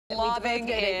Loving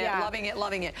it, yeah. loving it,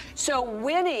 loving it. So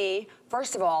Winnie,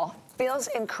 first of all, feels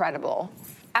incredible.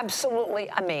 Absolutely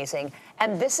amazing.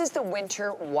 And this is the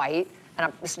winter white.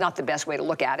 And it's not the best way to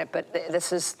look at it, but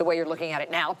this is the way you're looking at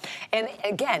it now. And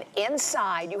again,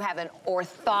 inside you have an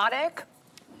orthotic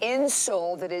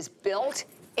insole that is built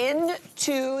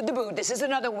into the boot. This is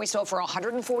another one we sold for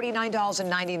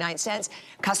 $149.99.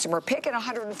 Customer pick at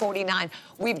 $149.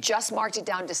 We've just marked it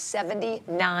down to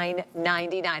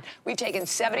 $79.99. We've taken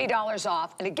 $70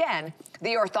 off. And again, the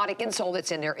orthotic insole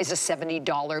that's in there is a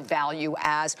 $70 value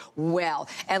as well.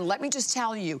 And let me just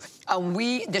tell you,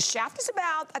 the shaft is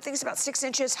about, I think it's about 6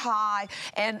 inches high,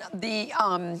 and the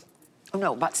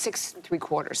about 6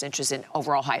 3/4 inches in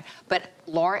overall height. But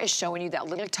Laura is showing you that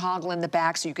little toggle in the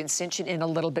back so you can cinch it in a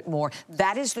little bit more.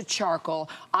 That is the charcoal.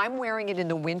 I'm wearing it in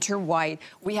the winter white.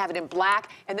 We have it in black,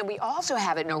 and then we also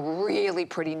have it in a really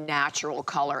pretty natural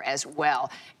color as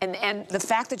well. And the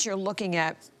fact that you're looking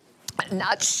at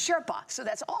not Sherpa, so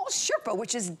that's all Sherpa,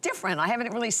 which is different. I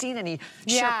haven't really seen any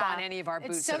Sherpa on any of our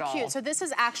boots at all. It's so cute. So this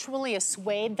is actually a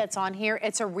suede that's on here.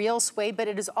 It's a real suede, but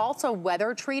it is also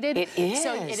weather treated. It is.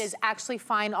 So it is actually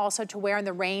fine also to wear in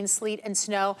the rain, sleet, and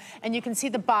snow. And you can see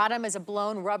the bottom is a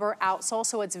blown rubber outsole,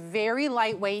 so it's very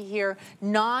lightweight here,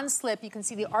 non-slip. You can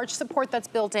see the arch support that's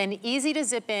built in, easy to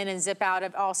zip in and zip out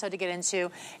of also to get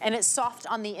into, and it's soft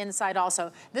on the inside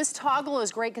also. This toggle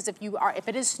is great because if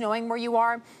it is snowing where you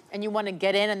are, and you want to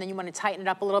get in and then you want to tighten it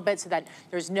up a little bit so that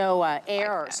there's no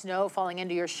air or snow falling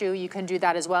into your shoe, you can do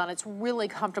that as well. And it's really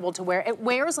comfortable to wear. It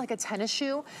wears like a tennis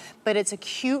shoe, but it's a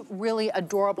cute, really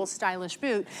adorable, stylish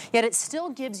boot. Yet it still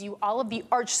gives you all of the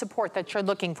arch support that you're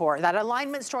looking for. That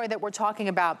alignment story that we're talking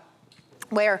about,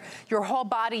 where your whole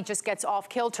body just gets off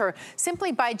kilter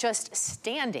simply by just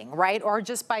standing, right? Or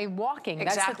just by walking.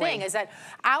 Exactly. That's the thing, is that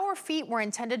our feet were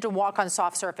intended to walk on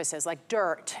soft surfaces like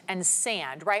dirt and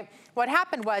sand, right? What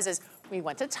happened was we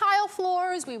went to tile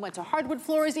floors, we went to hardwood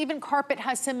floors, even carpet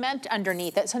has cement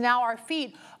underneath it. So now our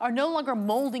feet are no longer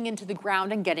molding into the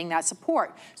ground and getting that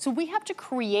support. So we have to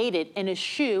create it in a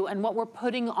shoe and what we're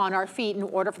putting on our feet in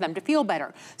order for them to feel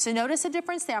better. So notice the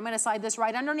difference there. I'm gonna slide this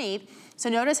right underneath. So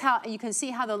notice how you can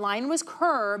see how the line was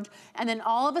curved, and then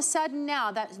all of a sudden now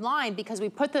that line, because we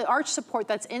put the arch support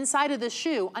that's inside of the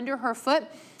shoe under her foot,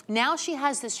 now she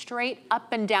has this straight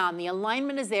up and down. The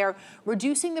alignment is there,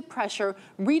 reducing the pressure,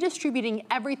 redistributing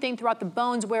everything throughout the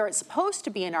bones where it's supposed to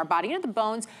be in our body. You know, the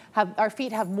bones our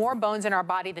feet have more bones in our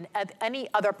body than any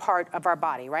other part of our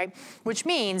body, right? Which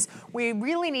means we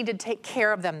really need to take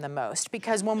care of them the most,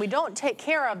 because when we don't take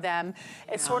care of them,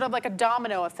 it's sort of like a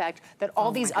domino effect that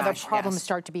all these other problems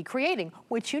start to be creating,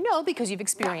 which you know because you've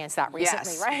experienced that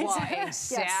recently, right? Well,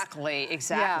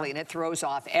 exactly. And it throws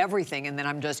off everything. And then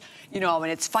I'm just,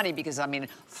 and it's funny because, I mean,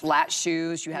 flat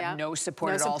shoes, you have no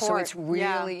support at all. So it's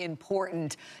really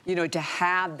important, to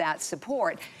have that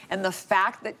support. And the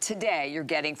fact that today you're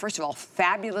getting, first of all,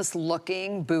 fabulous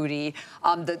looking booty.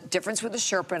 The difference with the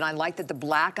Sherpa, and I like that the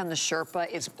black on the Sherpa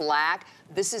is black.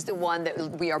 This is the one that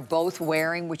we are both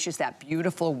wearing, which is that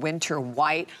beautiful winter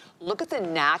white. Look at the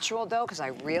natural, though, because I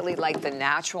really like the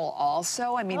natural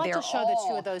also. I mean, I'll have to show the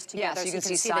two of those together so you can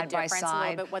see the side by difference side. a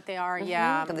little bit what they are.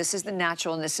 And this is the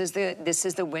natural, and this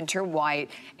is the winter white.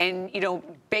 And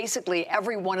basically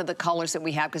every one of the colors that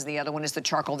we have, because the other one is the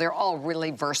charcoal, they're all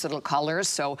really versatile colors.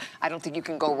 So I don't think you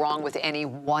can go wrong with any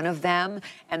one of them.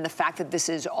 And the fact that this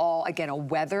is all, again, a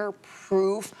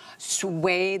weatherproof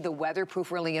suede, the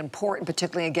weatherproof really important,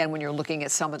 particularly again when you're looking at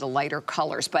some of the lighter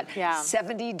colors. But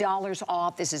 $70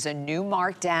 off. This is a new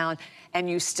markdown, and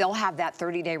you still have that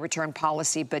 30-day return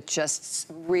policy, but just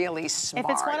really smart.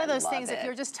 If it's one of those things, if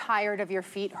you're just tired of your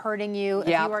feet hurting you, if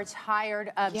you are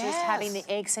tired of just having the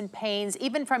aches and pains,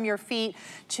 even from your feet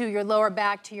to your lower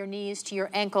back, to your knees, to your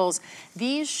ankles,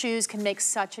 these shoes can make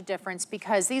such a difference,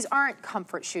 because these aren't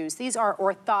comfort shoes. These are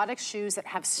orthotic shoes that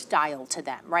have style to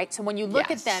them, right? So when you look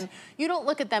at them, you don't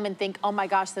look at them and think, oh my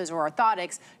gosh, those are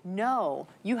orthotics. No,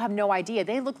 you have no idea.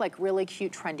 They look like really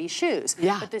cute, trendy shoes.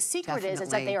 But the secret is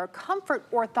that they are comfort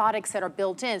orthotics that are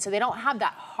built in. So they don't have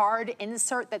that hard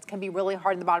insert that can be really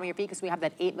hard in the bottom of your feet, because we have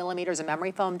that 8 millimeters of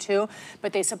memory foam too.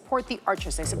 But they support the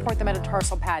arches. They support the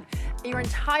metatarsal pad. Your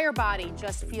entire body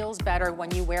just feels better when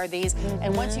you wear these.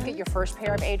 And once you get your first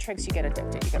pair of Aetrex, you get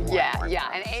addicted. You get more and more.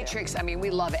 And Aetrex, I mean,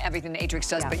 we love everything that Aetrex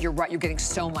does, but you're right, you're getting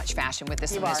so much fashion with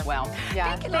this one as well.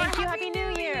 Thank you, Laura. Happy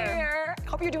New Year.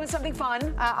 Hope you're doing something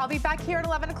fun. I'll be back here at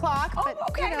 11 o'clock. Oh,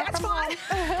 okay, that's fine.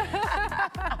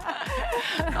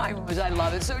 I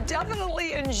love it. So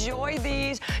definitely enjoy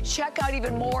these. Check out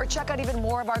even more. Check out even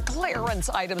more of our clearance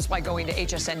items by going to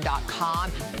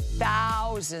hsn.com.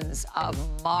 Thousands of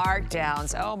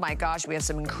markdowns. Oh my gosh, we have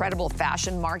some incredible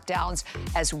fashion markdowns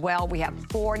as well. We have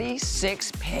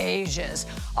 46 pages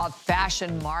of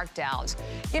fashion markdowns.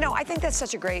 You know, I think that's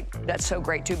so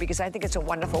great too, because I think it's a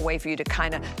wonderful way for you to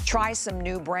kind of try some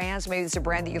new brands. Maybe it's a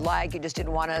brand that you like, you just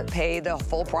didn't want to pay the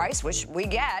full price, which we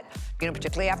get, you know,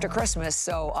 particularly after Christmas.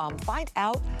 So find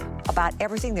out about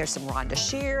everything. There's some Rhonda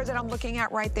Shear that I'm looking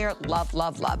at right there. Love,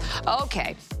 love, love.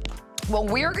 Okay. Well,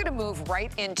 we're going to move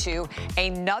right into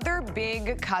another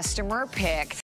big customer pick.